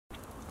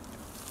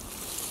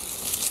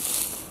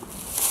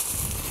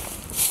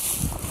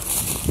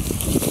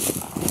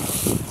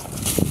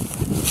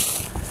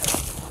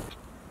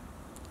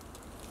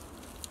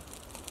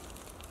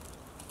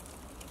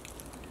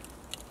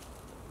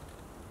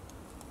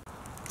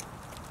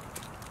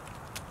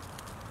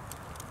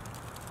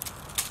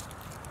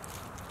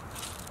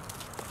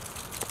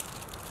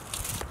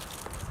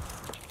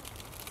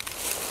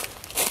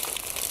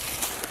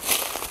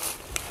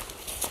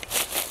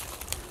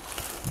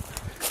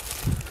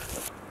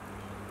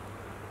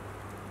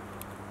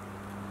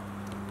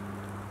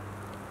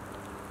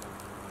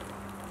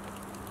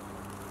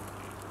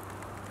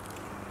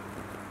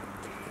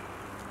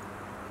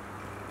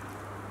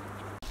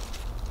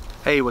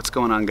Hey, what's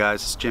going on,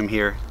 guys? It's Jim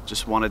here.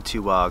 Just wanted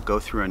to go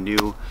through a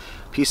new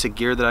piece of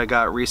gear that I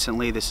got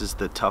recently. This is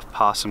the Tuff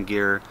Possum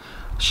gear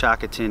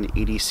Shackleton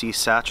EDC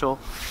Satchel.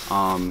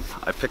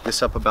 I picked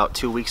this up about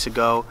 2 weeks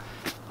ago.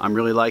 I'm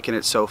really liking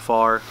it so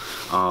far.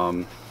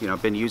 You know,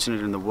 I've been using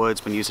it in the woods,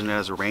 been using it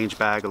as a range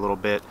bag a little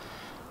bit.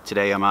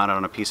 Today I'm out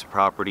on a piece of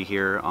property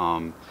here.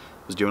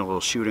 Was doing a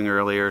little shooting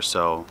earlier,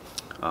 so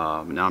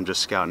now I'm just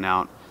scouting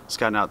out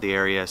the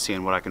area,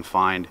 seeing what I can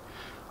find.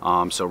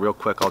 So real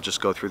quick, I'll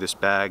just go through this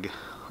bag,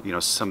 you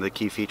know, some of the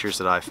key features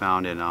that I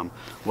found and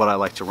what I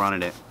like to run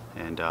in it,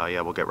 and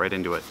yeah, we'll get right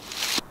into it.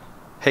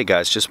 Hey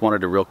guys, just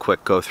wanted to real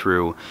quick go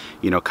through,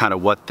 you know, kind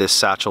of what this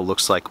satchel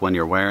looks like when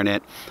you're wearing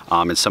it,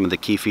 and some of the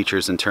key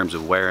features in terms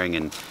of wearing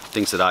and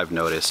things that I've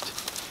noticed.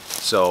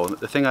 So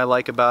the thing I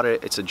like about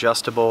it, it's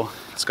adjustable.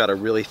 It's got a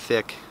really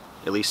thick,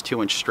 at least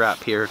 2-inch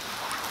strap here.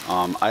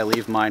 I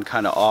leave mine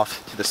kind of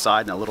off to the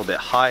side and a little bit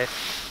high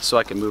so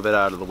I can move it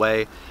out of the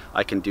way.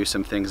 I can do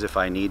some things if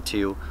I need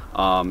to,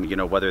 you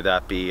know, whether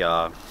that be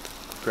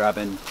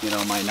grabbing, you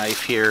know, my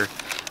knife here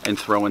and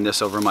throwing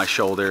this over my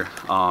shoulder,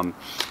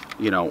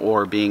 you know,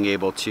 or being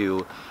able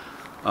to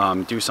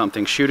do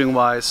something shooting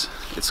wise.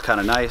 It's kind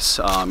of nice.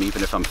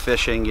 Even if I'm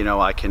fishing, you know,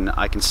 I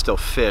can still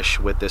fish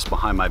with this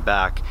behind my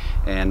back,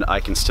 and I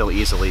can still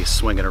easily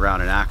swing it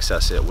around and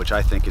access it, which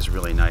I think is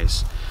really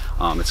nice.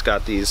 It's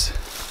got this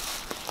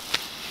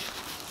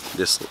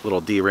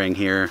little D-ring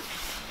here,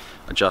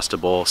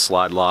 adjustable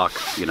slide lock,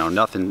 you know,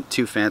 nothing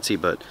too fancy,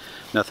 but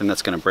nothing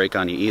that's going to break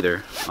on you either,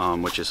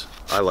 which is,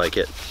 I like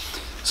it.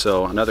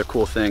 So another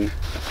cool thing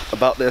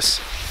about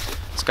this,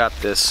 it's got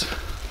this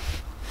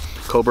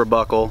Cobra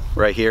buckle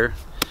right here.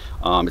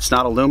 It's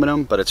not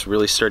aluminum, but it's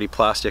really sturdy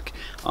plastic.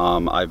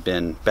 I've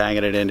been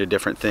banging it into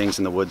different things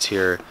in the woods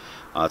here.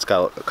 It's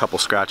got a couple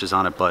scratches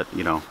on it, but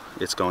you know,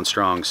 it's going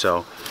strong.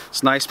 So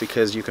it's nice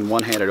because you can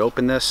one-handed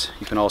open this.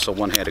 You can also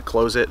one-handed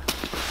close it.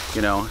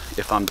 You know,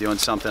 if I'm doing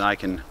something, I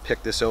can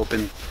pick this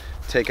open,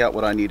 take out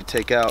what I need to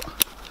take out,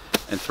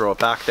 and throw it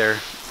back there,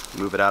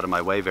 move it out of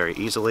my way very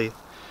easily.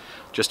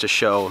 Just to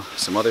show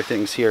some other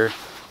things here.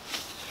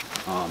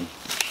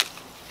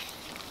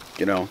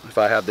 You know, if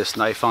I have this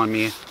knife on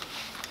me,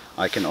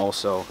 I can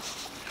also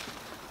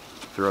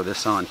throw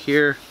this on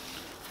here,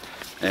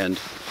 and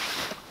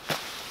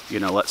you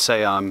know, let's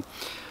say I'm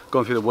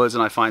going through the woods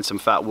and I find some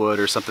fat wood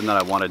or something that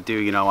I want to do,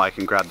 you know, I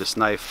can grab this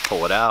knife,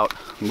 pull it out,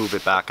 move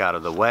it back out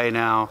of the way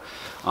now.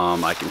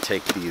 I can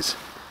take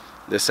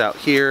this out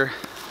here,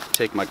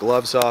 take my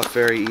gloves off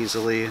very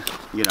easily,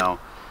 you know.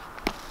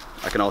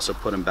 I can also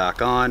put them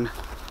back on,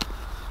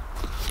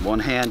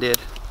 one-handed.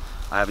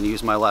 I haven't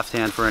used my left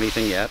hand for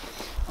anything yet.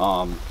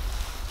 You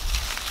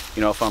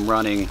know, if I'm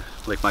running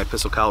like my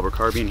pistol caliber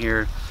carbine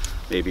here,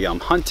 maybe I'm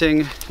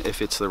hunting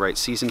if it's the right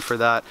season for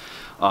that,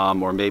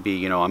 or maybe,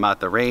 you know, I'm at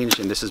the range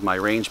and this is my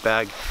range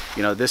bag.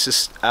 You know, this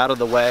is out of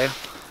the way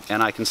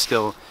and I can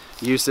still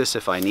use this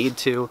if I need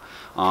to.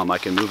 I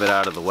can move it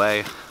out of the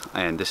way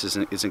and this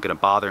isn't going to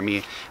bother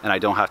me, and I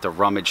don't have to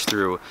rummage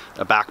through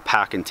a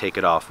backpack and take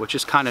it off, which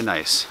is kind of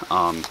nice.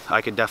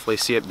 I could definitely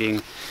see it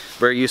being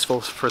very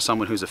useful for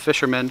someone who's a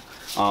fisherman,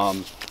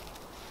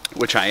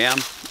 which I am,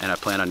 and I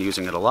plan on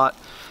using it a lot.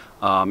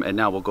 And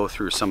now we'll go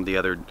through some of the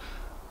other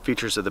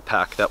features of the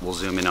pack that we'll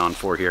zoom in on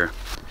for here.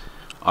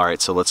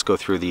 Alright, so let's go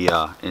through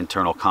the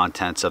internal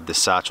contents of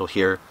this satchel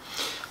here.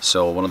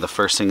 So one of the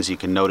first things you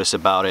can notice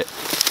about it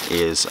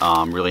is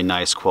really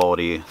nice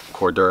quality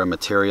Cordura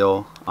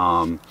material.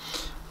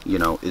 You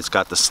know, it's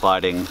got the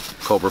sliding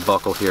Cobra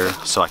buckle here,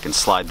 so I can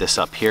slide this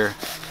up here,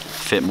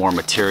 fit more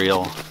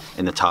material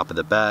in the top of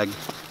the bag.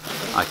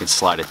 I can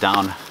slide it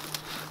down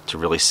to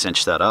really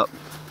cinch that up.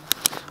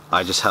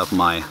 I just have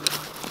my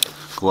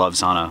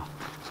gloves on a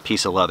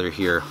piece of leather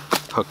here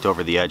hooked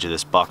over the edge of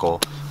this buckle,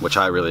 which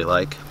I really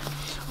like.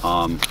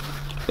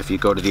 If you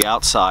go to the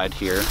outside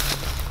here,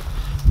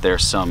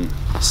 there's some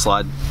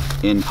slide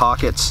in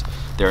pockets.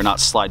 They're not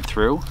slide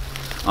through.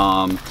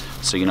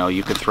 So, you know,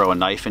 you could throw a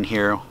knife in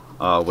here,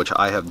 which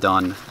I have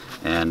done.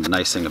 And the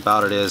nice thing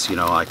about it is, you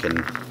know, I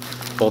can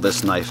pull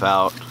this knife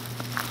out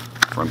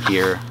from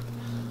here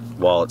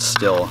while it's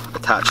still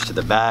attached to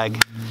the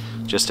bag,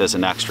 just as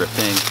an extra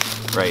thing.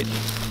 Right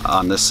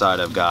on this side,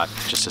 I've got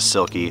just a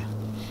silky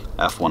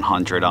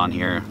F100 on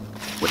here,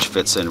 which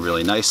fits in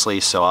really nicely.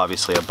 So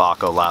obviously a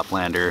Baco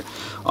Laplander,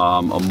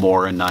 a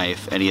Mora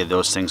knife, any of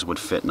those things would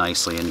fit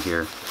nicely in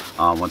here.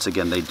 Once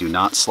again, they do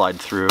not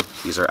slide through.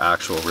 These are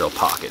actual real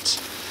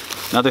pockets.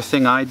 Another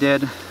thing I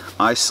did,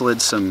 I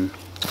slid some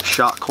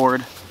shot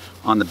cord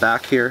on the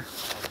back here,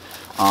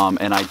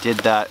 and I did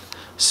that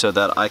so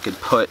that I could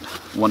put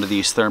one of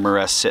these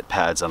Thermarest sit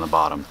pads on the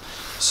bottom.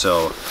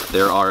 So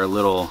there are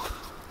little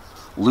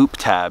loop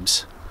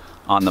tabs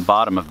on the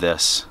bottom of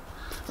this,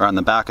 or on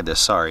the back of this,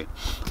 sorry,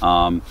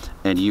 and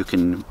you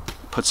can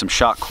put some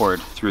shot cord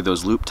through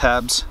those loop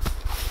tabs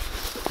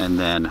and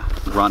then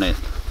run it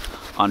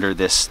under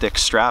this thick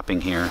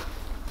strapping here,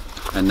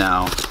 and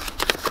now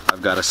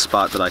I've got a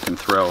spot that I can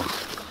throw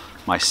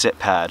my sit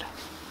pad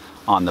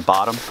on the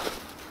bottom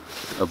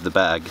of the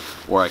bag,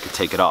 or I could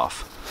take it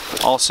off.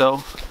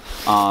 Also,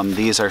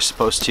 These are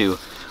supposed to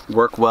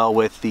work well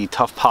with the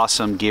Tuff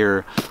Possum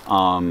gear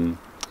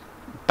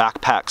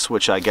backpacks,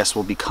 which I guess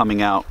will be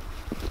coming out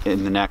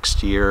in the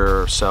next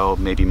year or so,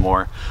 maybe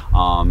more.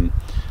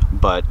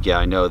 But yeah,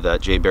 I know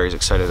that Jay Barry's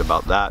excited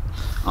about that.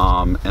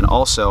 And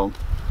also,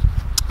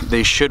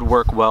 they should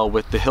work well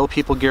with the Hill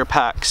People gear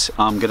packs.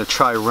 I'm gonna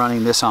try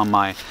running this on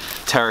my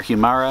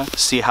Tarahumara,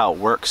 see how it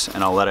works,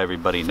 and I'll let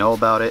everybody know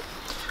about it.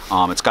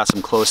 It's got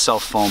some closed cell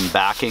foam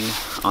backing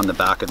on the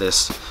back of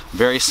this,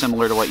 very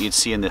similar to what you'd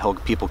see in the Hill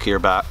People gear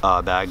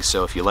bags.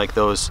 So if you like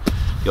those,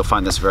 you'll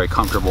find this very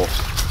comfortable.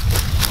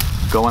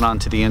 Going on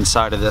to the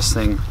inside of this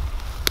thing,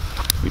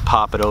 we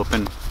pop it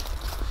open,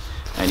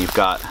 and you've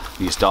got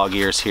these dog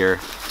ears here,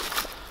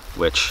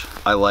 which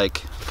I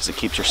like because it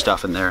keeps your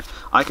stuff in there.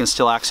 I can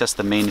still access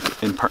the main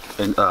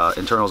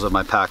internals of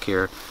my pack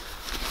here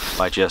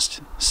by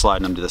just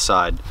sliding them to the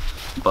side.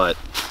 But,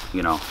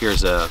 you know,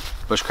 here's a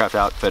Bushcraft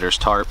Outfitters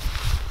tarp,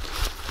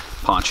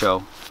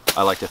 poncho.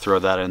 I like to throw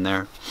that in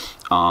there.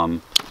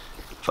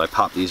 If I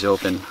pop these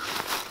open,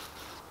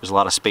 there's a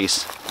lot of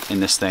space in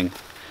this thing,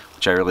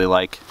 which I really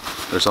like.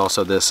 There's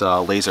also this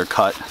laser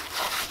cut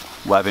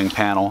webbing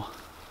panel,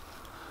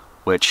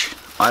 which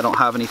I don't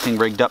have anything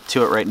rigged up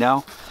to it right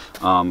now.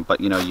 But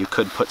you know, you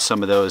could put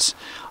some of those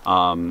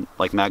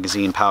like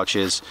magazine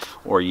pouches,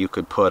 or you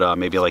could put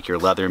maybe like your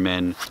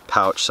Leatherman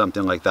pouch,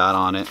 something like that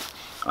on it.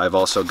 I've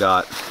also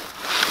got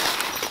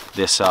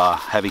this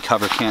heavy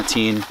cover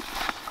canteen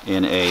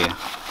in a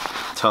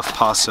Tuff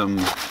Possum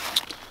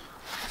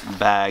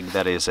bag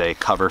that is a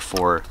cover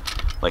for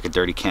like a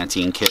dirty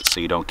canteen kit, so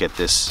you don't get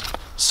this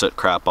soot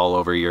crap all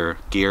over your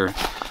gear.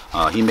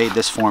 He made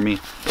this for me.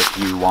 If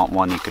you want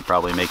one, he could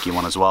probably make you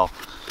one as well.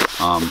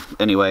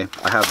 Anyway,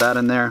 I have that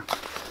in there.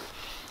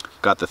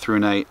 Got the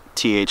ThruNite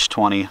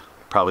TH20,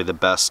 probably the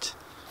best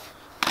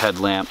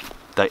headlamp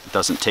that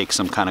doesn't take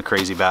some kind of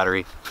crazy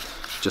battery,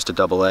 just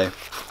a AA.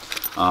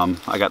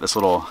 I got this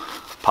little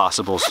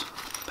Possibles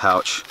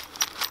pouch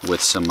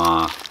with some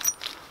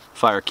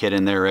fire kit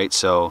in there, right?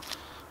 So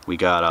we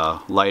got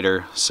a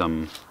lighter,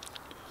 some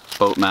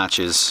boat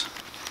matches,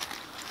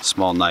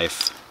 small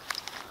knife,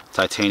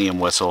 titanium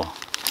whistle,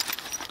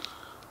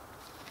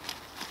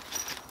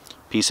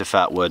 piece of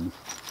fat wood,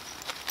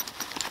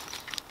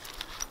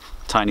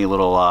 tiny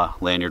little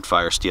lanyard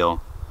fire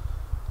steel,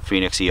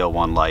 Phoenix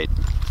EO1 light.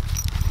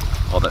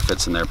 All that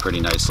fits in there pretty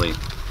nicely.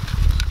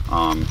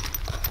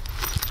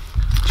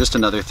 Just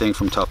another thing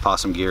from Tuff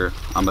Possum Gear.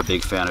 I'm a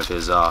big fan of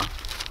his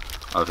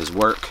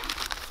work,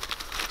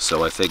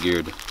 so I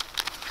figured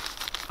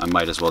I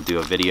might as well do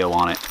a video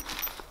on it.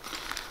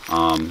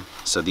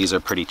 So these are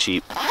pretty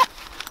cheap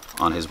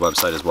on his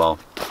website as well.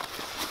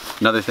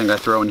 Another thing I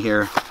throw in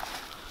here,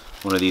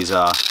 one of these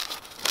little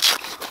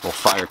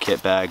fire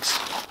kit bags,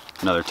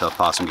 another Tuff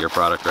Possum Gear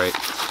product, right?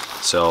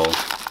 So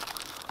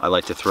I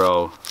like to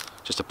throw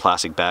just a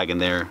plastic bag in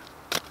there.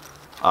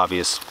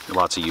 Obvious,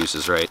 lots of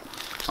uses, right?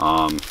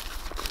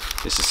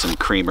 This is some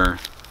creamer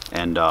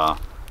and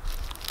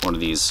one of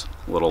these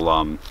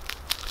little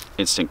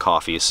instant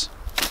coffees.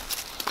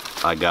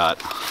 I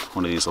got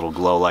one of these little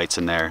glow lights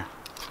in there.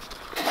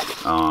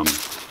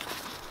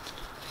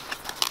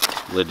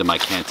 Lid to my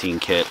canteen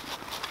kit.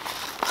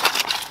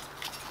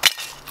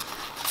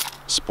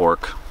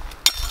 Spork.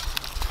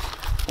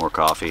 More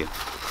coffee.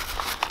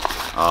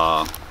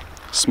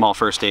 Small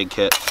first aid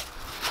kit.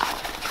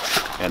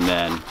 And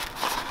then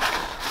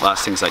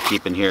last things I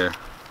keep in here,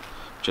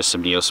 just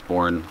some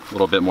Neosporin, a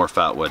little bit more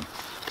fat wood.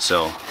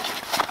 So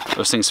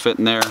those things fit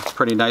in there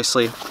pretty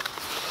nicely.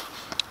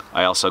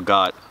 I also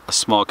got a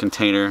small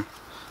container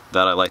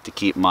that I like to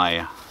keep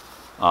my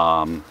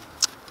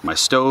my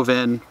stove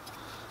in.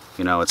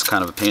 You know, it's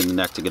kind of a pain in the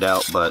neck to get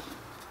out, but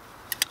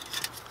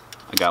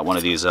I got one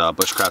of these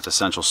Bushcraft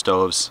Essential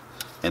stoves,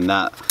 and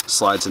that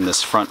slides in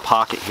this front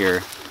pocket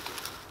here.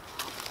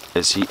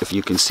 If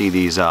you can see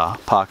these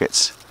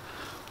pockets,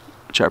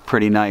 which are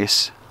pretty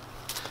nice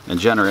and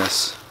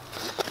generous.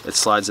 It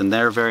slides in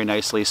there very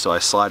nicely, so I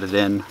slide it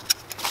in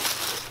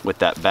with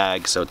that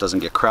bag so it doesn't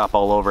get crap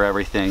all over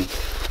everything.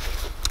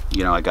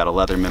 You know, I got a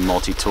Leatherman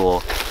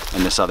multi-tool,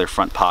 and this other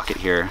front pocket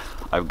here,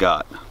 I've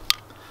got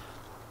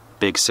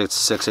big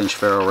 6-inch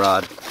ferro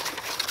rod,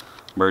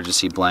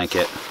 emergency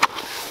blanket,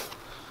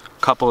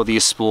 a couple of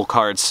these spool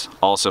cards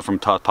also from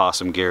Tuff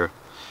Possum Gear.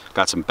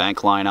 Got some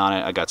bank line on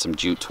it, I got some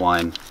jute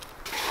twine,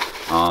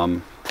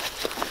 and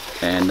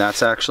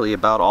that's actually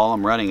about all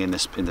I'm running in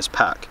this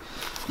pack.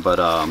 But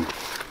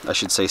I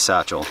should say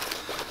satchel.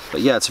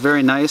 But yeah, it's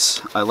very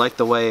nice. I like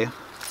the way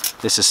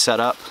this is set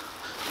up.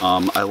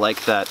 I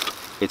like that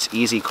it's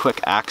easy,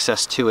 quick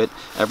access to it.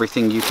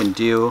 Everything you can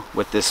do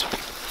with this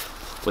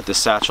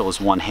satchel is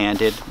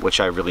one-handed, which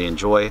I really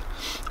enjoy.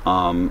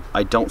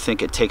 I don't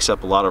think it takes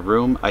up a lot of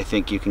room. I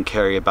think you can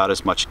carry about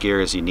as much gear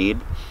as you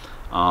need.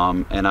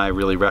 And I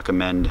really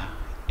recommend,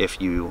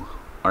 if you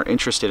are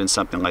interested in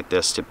something like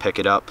this, to pick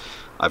it up.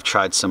 I've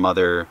tried some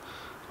other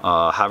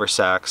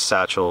haversacks,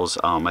 satchels.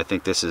 I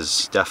think this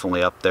is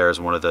definitely up there as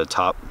one of the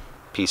top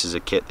pieces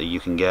of kit that you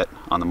can get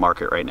on the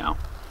market right now.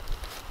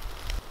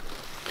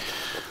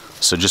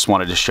 So just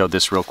wanted to show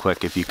this real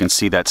quick. If you can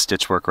see that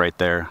stitch work right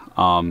there,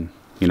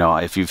 you know,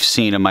 if you've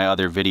seen in my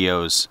other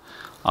videos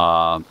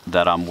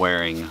that I'm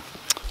wearing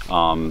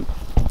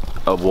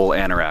a wool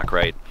anorak,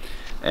 right?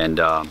 And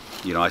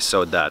you know, I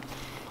sewed that,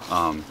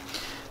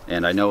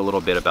 and I know a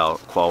little bit about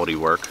quality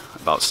work,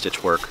 about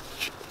stitch work,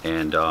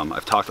 and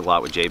I've talked a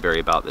lot with Jay Berry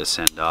about this,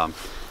 and you know,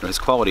 his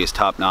quality is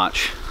top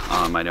notch.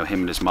 I know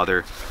him and his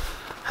mother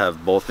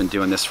have both been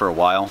doing this for a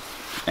while,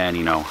 and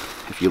you know,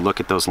 if you look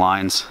at those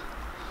lines,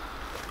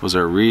 those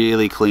are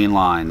really clean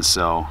lines.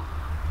 So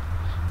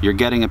you're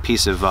getting a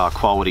piece of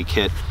quality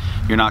kit.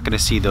 You're not going to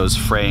see those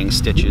fraying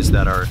stitches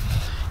that are,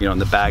 you know, and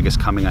the bag is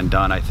coming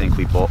undone. I think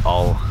we both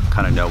all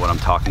kind of know what I'm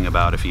talking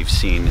about. If you've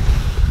seen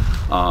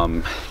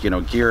you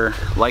know, gear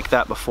like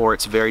that before,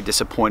 it's very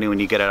disappointing when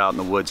you get it out in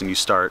the woods and you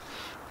start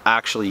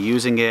actually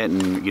using it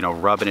and, you know,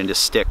 rubbing into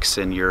sticks,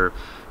 and you're,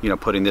 you know,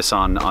 putting this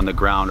on the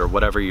ground or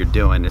whatever you're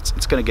doing,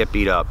 it's going to get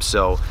beat up.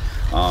 So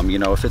you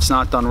know, if it's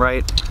not done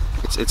right,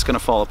 it's going to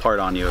fall apart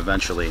on you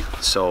eventually.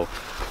 So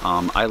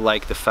I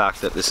like the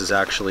fact that this is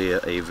actually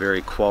a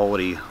very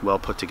quality, well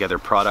put together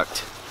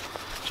product.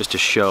 Just to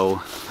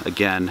show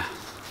again,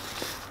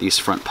 these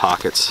front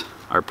pockets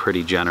are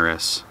pretty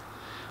generous.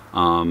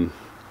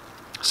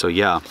 So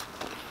yeah,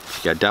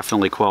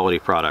 definitely quality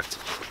product.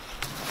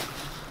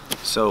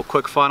 So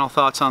quick final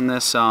thoughts on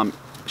this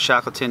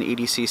Shackleton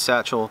EDC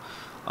Satchel.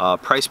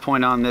 Price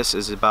point on this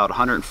is about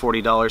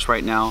 $140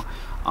 right now.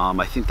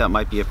 I think that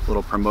might be a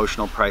little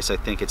promotional price. I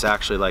think it's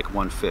actually like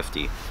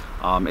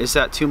 $150. Is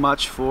that too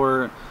much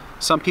for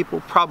some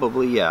people?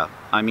 Probably, yeah.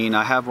 I mean,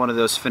 I have one of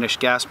those finished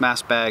gas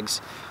mask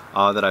bags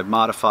that I've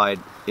modified.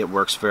 It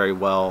works very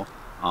well.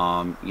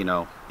 You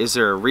know, is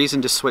there a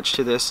reason to switch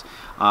to this?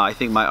 I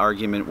think my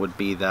argument would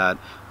be that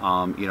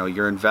you know,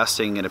 you're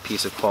investing in a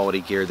piece of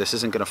quality gear. This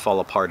isn't going to fall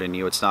apart in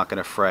you. It's not going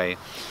to fray.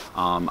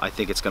 I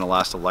think it's going to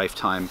last a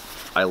lifetime.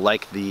 I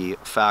like the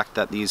fact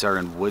that these are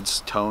in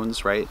woods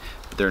tones, right?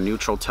 They're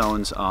neutral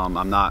tones.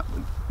 I'm not,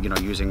 you know,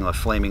 using a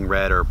flaming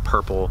red or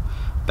purple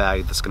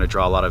bag that's going to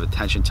draw a lot of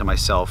attention to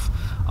myself.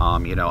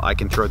 You know, I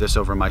can throw this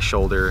over my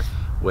shoulder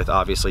with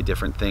obviously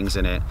different things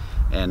in it,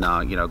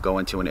 and you know, go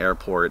into an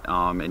airport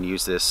and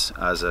use this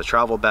as a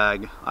travel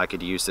bag. I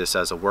could use this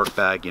as a work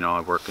bag. You know,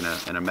 I work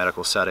in a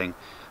medical setting,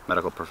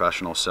 medical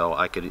professional, so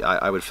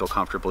I would feel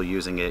comfortable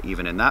using it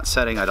even in that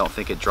setting. I don't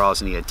think it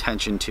draws any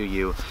attention to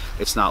you.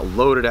 It's not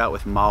loaded out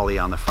with molly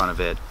on the front of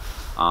it.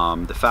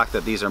 The fact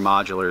that these are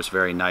modular is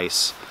very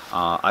nice.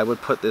 I would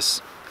put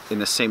this in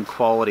the same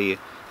quality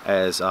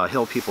as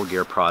Hill People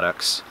Gear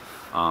products.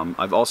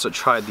 I've also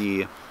tried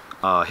the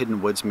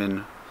Hidden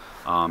Woodsman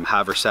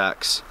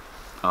haversacks.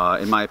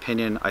 In my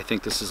opinion, I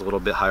think this is a little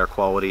bit higher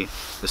quality.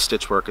 The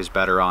stitch work is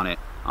better on it.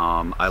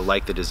 I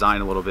like the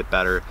design a little bit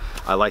better.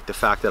 I like the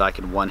fact that I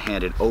can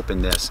one-handed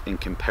open this in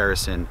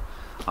comparison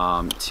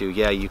to,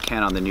 yeah, you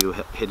can on the new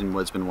Hidden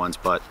Woodsman ones,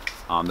 but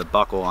the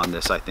buckle on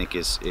this I think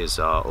is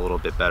a little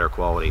bit better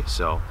quality.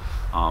 So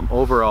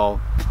overall,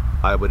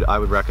 I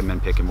would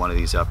recommend picking one of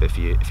these up if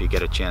you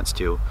get a chance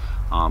to.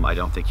 I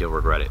don't think you'll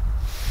regret it.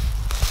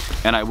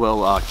 And I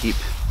will keep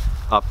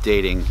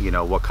updating, you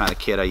know, what kind of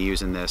kit I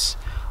use in this,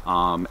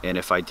 and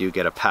if I do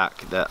get a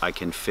pack that I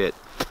can fit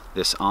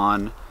this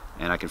on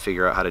and I can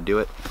figure out how to do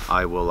it,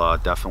 I will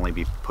definitely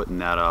be putting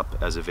that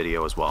up as a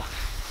video as well.